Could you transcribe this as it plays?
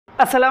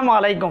আসসালামু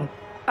আলাইকুম।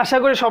 আশা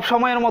করি সব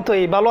সময়ের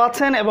মতোই ভালো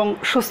আছেন এবং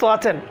সুস্থ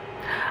আছেন।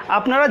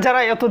 আপনারা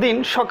যারা এতদিন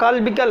সকাল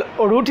বিকাল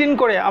রুটিন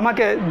করে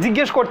আমাকে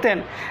জিজ্ঞেস করতেন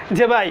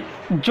যে ভাই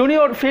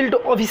জুনিয়র ফিল্ড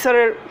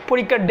অফিসারের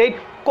পরীক্ষার ডেট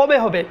কবে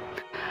হবে,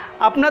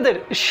 আপনাদের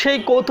সেই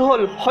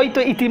কৌতূহল হয়তো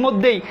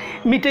ইতিমধ্যেই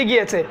মিটে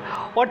গিয়েছে।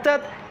 অর্থাৎ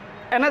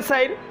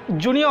এনএসআইর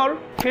জুনিয়র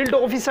ফিল্ড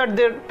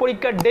অফিসারদের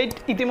পরীক্ষার ডেট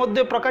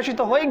ইতিমধ্যে প্রকাশিত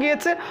হয়ে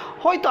গিয়েছে,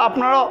 হয়তো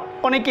আপনারা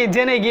অনেকেই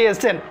জেনে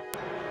গিয়েছেন।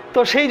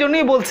 তো সেই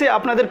জন্যই বলছি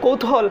আপনাদের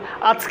কৌতূহল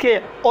আজকে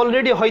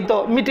অলরেডি হয়তো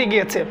মিটে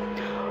গিয়েছে।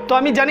 তো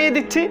আমি জানিয়ে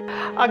দিচ্ছি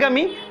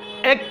আগামী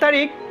 1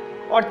 তারিখ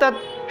অর্থাৎ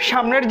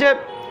সামনের যে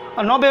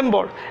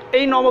নভেম্বর,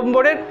 এই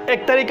নভেম্বরের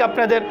 1 তারিখ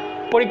আপনাদের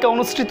পরীক্ষা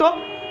অনুষ্ঠিত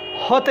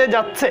হতে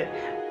যাচ্ছে।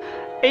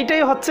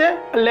 এইটাই হচ্ছে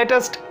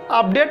লেটেস্ট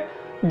আপডেট,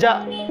 যা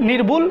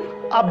নির্ভুল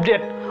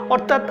আপডেট।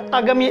 অর্থাৎ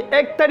আগামী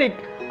 1 তারিখ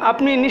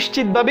আপনি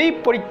নিশ্চিতভাবেই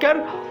পরীক্ষার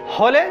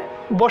হলে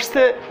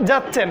বসতে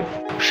যাচ্ছেন।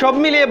 সব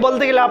মিলিয়ে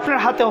বলতে গেলে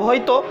আপনার হাতে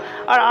হয়তো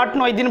আর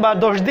 8-9 দিন বা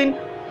 10 দিন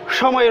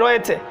সময়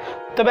রয়েছে।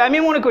 তবে আমি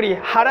মনে করি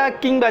হারা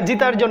কিংবা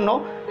জিতার জন্য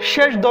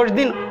শেষ 10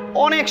 দিন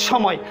অনেক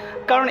সময়।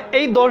 কারণ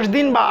এই 10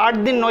 দিন বা 8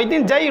 দিন 9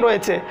 দিন যাই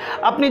রয়েছে,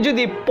 আপনি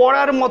যদি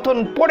পড়ার মতন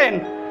পড়েন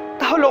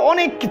তাহলে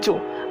অনেক কিছু।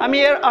 আমি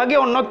এর আগে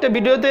অন্য একটা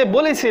ভিডিওতে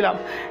বলেছিলাম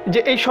যে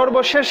এই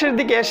সর্বশেষের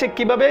দিকে এসে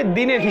কিভাবে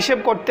দিনের হিসেব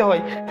করতে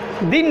হয়।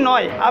 দিন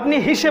নয়, আপনি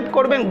হিসেব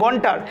করবেন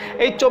ঘন্টার।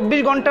 এই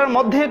 24 ঘন্টার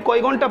মধ্যে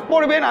কয় ঘন্টা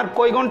পড়বেন আর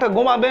কয় ঘন্টা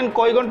ঘুমাবেন,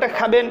 কয় ঘন্টা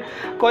খাবেন,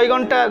 কয়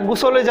ঘন্টা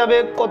গোসলে যাবে,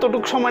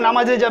 কতটুকু সময়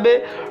নামাজে যাবে,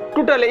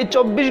 টোটাল এই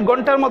 24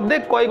 ঘন্টার মধ্যে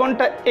কয়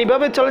ঘন্টা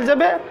এইভাবে চলে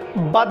যাবে,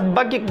 বাদ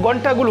বাকি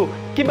ঘন্টাগুলো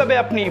কিভাবে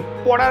আপনি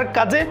পড়ার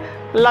কাজে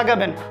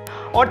লাগাবেন।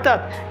 অর্থাৎ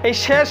এই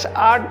শেষ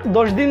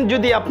 8-10 দিন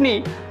যদি আপনি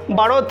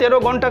 12-13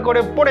 ঘন্টা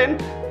করে পড়েন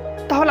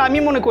তাহলে আমি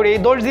মনে করি এই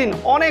 10 দিন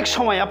অনেক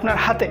সময় আপনার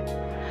হাতে।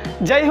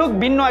 যাই হোক,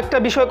 ভিন্ন একটা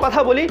বিষয়ে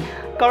কথা বলি,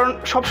 কারণ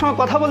সবসময়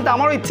কথা বলতে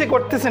আমারও ইচ্ছে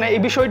করতেছে না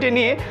এই বিষয়টি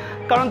নিয়ে,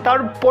 কারণ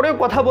তারপরেও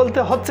কথা বলতে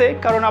হচ্ছে।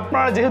 কারণ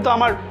আপনারা যেহেতু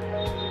আমার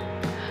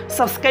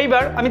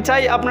সাবস্ক্রাইবার, আমি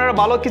চাই আপনারা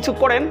ভালো কিছু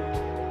করেন।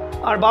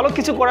 আর ভালো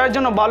কিছু করার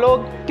জন্য ভালো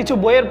কিছু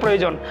বইয়ের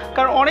প্রয়োজন।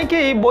 কারণ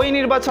অনেকেই বই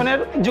নির্বাচনের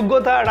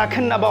যোগ্যতা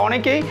রাখেন না, বা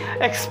অনেকেই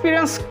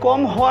এক্সপিরিয়েন্স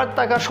কম হওয়ার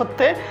থাকা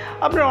সত্ত্বে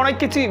আপনারা অনেক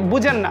কিছুই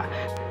বুঝেন না।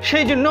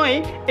 সেই জন্যই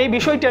এই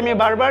বিষয়টি আমি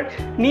বারবার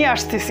নিয়ে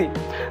আসতেছি।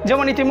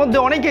 যেমন ইতিমধ্যে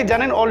অনেকেই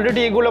জানেন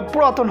অলরেডি এগুলো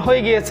পুরাতন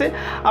হয়ে গিয়েছে।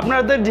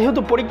 আপনাদের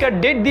যেহেতু পরীক্ষার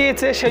ডেট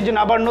দিয়েছে, সেই জন্য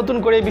আবার নতুন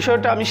করে এই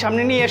বিষয়টা আমি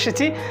সামনে নিয়ে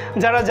এসেছি।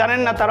 যারা জানেন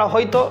না তারা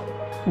হয়তো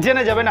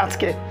জেনে যাবেন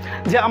আজকে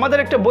যে আমাদের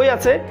একটা বই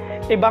আছে,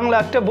 এই বাংলা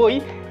একটা বই।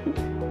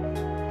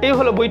 এই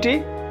হলো বইটি,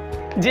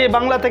 যে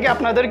বাংলা থেকে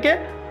আপনাদেরকে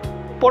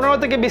 15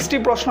 থেকে 20টি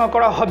প্রশ্ন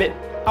করা হবে।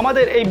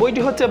 আমাদের এই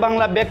বইটি হচ্ছে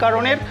বাংলা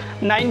ব্যাকরণের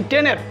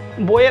 9-10-এর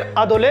বইয়ের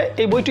আদলে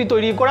এই বইটি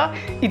তৈরি করা।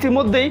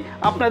 ইতিমধ্যেই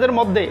আপনাদের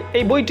মধ্যে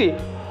এই বইটি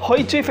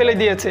হইচই ফেলে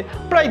দিয়েছে,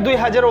 প্রায়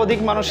 2000-এর অধিক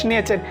মানুষ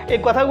নিয়েছেন। এই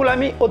কথাগুলো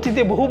আমি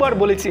অতীতে বহুবার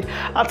বলেছি,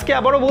 আজকে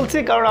আবারও বলছি,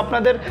 কারণ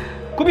আপনাদের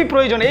খুবই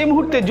প্রয়োজন। এই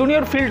মুহূর্তে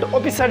জুনিয়র ফিল্ড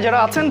অফিসার যারা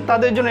আছেন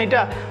তাদের জন্য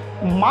এটা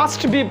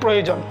মাস্ট বি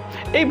প্রয়োজন।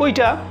 এই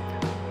বইটা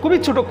খুবই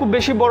ছোট, খুব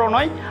বেশি বড়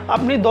নয়,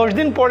 আপনি 10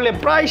 দিন পড়লে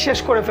প্রায় শেষ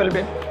করে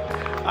ফেলবেন।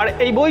 আর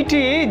এই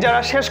বইটি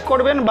যারা শেষ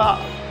করবেন বা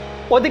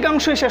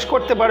অধিকাংশই শেষ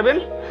করতে পারবেন,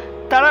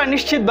 তারা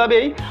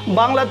নিশ্চিতভাবেই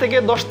বাংলা থেকে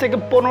 10 থেকে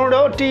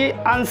 15টি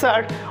আনসার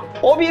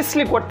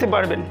অবভিয়াসলি করতে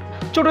পারবেন।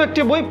 ছোটো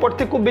একটি বই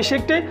পড়তে খুব বেশি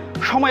একটি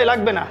সময়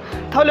লাগবে না।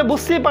 তাহলে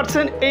বুঝতেই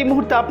পারছেন এই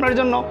মুহূর্তে আপনার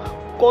জন্য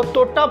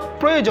কতটা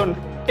প্রয়োজন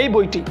এই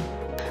বইটি।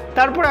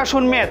 তারপরে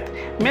আসুন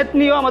ম্যাথ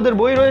নিয়েও আমাদের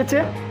বই রয়েছে।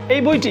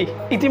 এই বইটি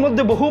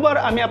ইতিমধ্যে বহুবার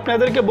আমি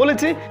আপনাদেরকে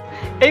বলেছি,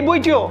 এই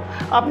বইটিও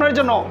আপনার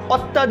জন্য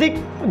অত্যাধিক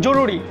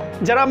জরুরি।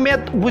 যারা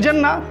ম্যাথ বুঝেন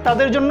না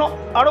তাদের জন্য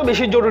আরও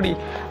বেশি জরুরি।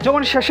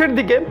 যেমন শেষের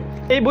দিকে,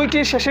 এই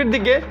বইটির শেষের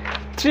দিকে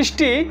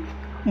 30টি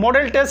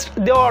মডেল টেস্ট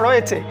দেওয়া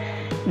রয়েছে।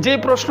 যে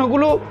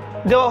প্রশ্নগুলো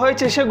দেওয়া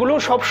হয়েছে সেগুলো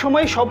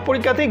সবসময় সব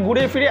পরীক্ষাতেই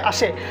ঘুরে ফিরে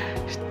আসে।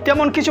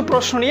 তেমন কিছু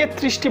প্রশ্ন নিয়ে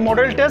 30টি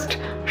মডেল টেস্ট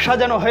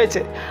সাজানো হয়েছে।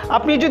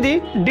 আপনি যদি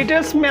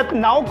ডিটেলস ম্যাথ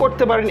নাও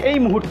করতে পারেন এই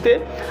মুহূর্তে,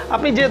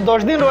 আপনি যে 10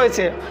 দিন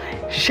রয়েছে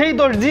সেই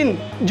 10 দিন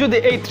যদি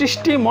এই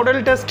 30টি মডেল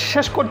টেস্ট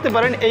শেষ করতে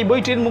পারেন, এই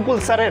বইটির মুকুল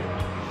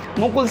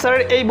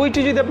স্যারের এই বইটি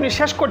যদি আপনি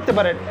শেষ করতে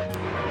পারেন,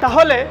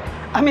 তাহলে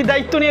আমি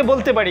দায়িত্ব নিয়ে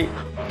বলতে পারি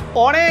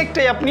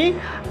অনেকটাই আপনি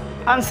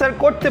আনসার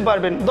করতে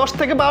পারবেন। 10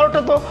 থেকে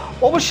 12টা তো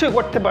অবশ্যই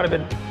করতে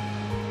পারবেন।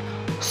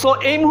 সো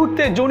এই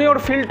মুহূর্তে জুনিয়র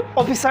ফিল্ড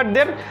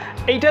অফিসারদের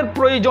এইটার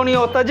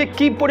প্রয়োজনীয়তা যে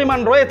কী পরিমাণ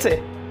রয়েছে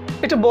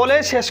এটা বলে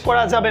শেষ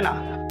করা যাবে না।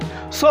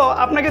 সো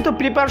আপনাকে তো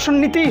প্রিপারেশন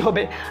নিতেই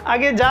হবে।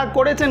 আগে যা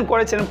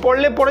করেছেন,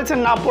 পড়লে পড়েছেন,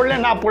 না পড়লে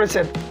না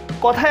পড়েছেন।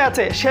 কথায়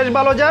আছে শেষ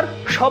ভালো যার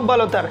সব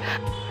ভালো তার।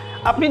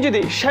 আপনি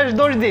যদি শেষ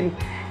 10 দিন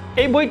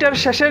এই বইটার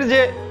শেষের যে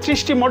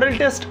 30টি মডেল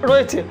টেস্ট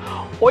রয়েছে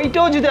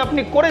ওইটাও যদি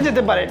আপনি করে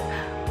যেতে পারেন,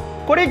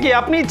 করে কি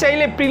আপনি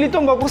চাইলে প্রিলিত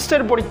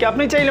মুখস্থের পরীক্ষা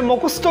আপনি চাইলে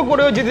মুখস্থ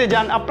করেও যদি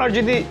যান, আপনার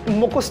যদি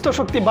মুখস্থ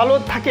শক্তি ভালো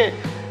থাকে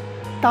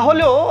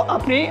তাহলেও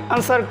আপনি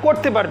আনসার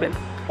করতে পারবেন।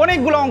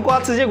 অনেকগুলো অঙ্ক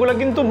আছে যেগুলো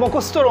কিন্তু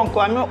মুখস্থর অঙ্ক।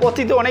 আমি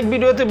অতীতে অনেক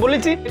ভিডিওতে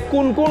বলেছি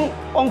কোন কোন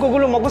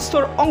অঙ্কগুলো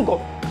মুখস্থর অঙ্ক।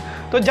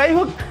 তো যাই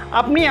হোক,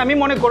 আমি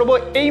মনে করব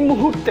এই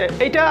মুহূর্তে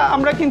এটা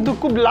আমরা কিন্তু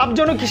খুব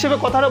লাভজনক হিসেবে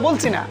কথাটা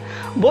বলছি না,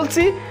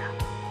 বলছি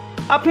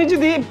আপনি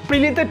যদি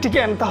প্রিলিতে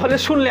টিকেন তাহলে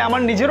শুনলে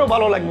আমার নিজেরও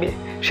ভালো লাগবে,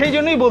 সেই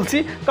জন্যই বলছি।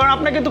 কারণ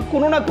আপনাকে তো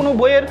কোনো না কোনো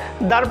বইয়ের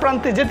দ্বার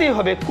প্রান্তে যেতেই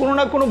হবে, কোনো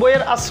না কোনো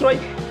বইয়ের আশ্রয়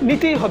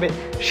নিতেই হবে।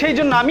 সেই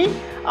জন্য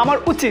আমার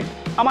উচিত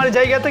আমার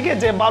জায়গা থেকে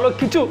যে ভালো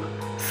কিছু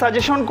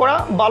সাজেশন করা,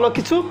 ভালো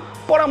কিছু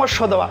পরামর্শ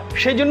দেওয়া।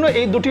 সেই জন্য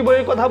এই দুটি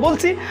বইয়ের কথা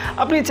বলছি।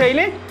 আপনি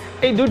চাইলে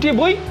এই দুটি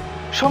বই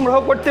সংগ্রহ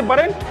করতে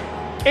পারেন।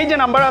 এই যে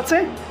নাম্বার আছে,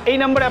 এই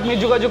নাম্বারে আপনি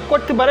যোগাযোগ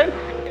করতে পারেন।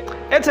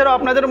 এছাড়াও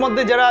আপনাদের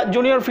মধ্যে যারা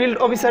জুনিয়র ফিল্ড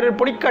অফিসারের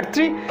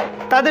পরীক্ষার্থী,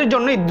 তাদের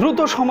জন্যই দ্রুত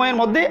সময়ের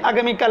মধ্যে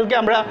আগামীকালকে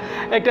আমরা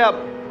একটা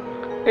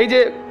এই যে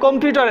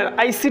কম্পিউটারের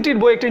আইসিটির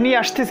বই একটা নিয়ে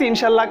আসতেছি,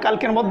 ইনশাল্লাহ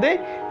কালকের মধ্যে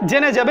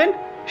জেনে যাবেন।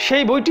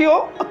 সেই বইটিও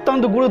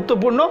অত্যন্ত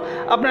গুরুত্বপূর্ণ,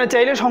 আপনারা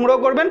চাইলে সংগ্রহ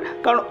করবেন।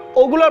 কারণ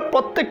ওগুলোর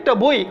প্রত্যেকটা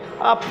বই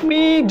আপনি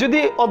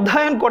যদি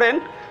অধ্যয়ন করেন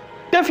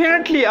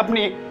ডেফিনেটলি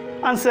আপনি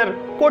আনসার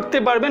করতে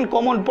পারবেন,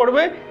 কমন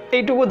পড়বে,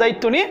 এইটুকু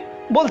দায়িত্ব নিয়ে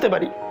বলতে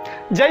পারি।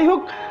 যাই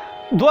হোক,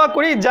 দোয়া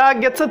করি যা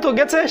গেছে তো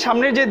গেছে,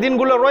 সামনের যে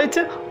দিনগুলো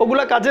রয়েছে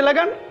ওগুলো কাজে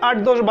লাগান, 8,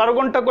 10, 12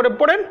 ঘন্টা করে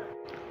পড়েন,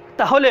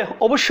 তাহলে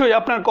অবশ্যই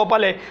আপনার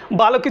কপালে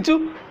ভালো কিছু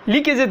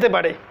লিখে যেতে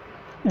পারে।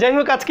 যাই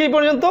হোক, আজকে এই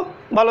পর্যন্ত।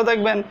 ভালো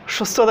থাকবেন,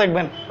 সুস্থ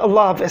থাকবেন।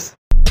 আল্লাহ হাফেজ।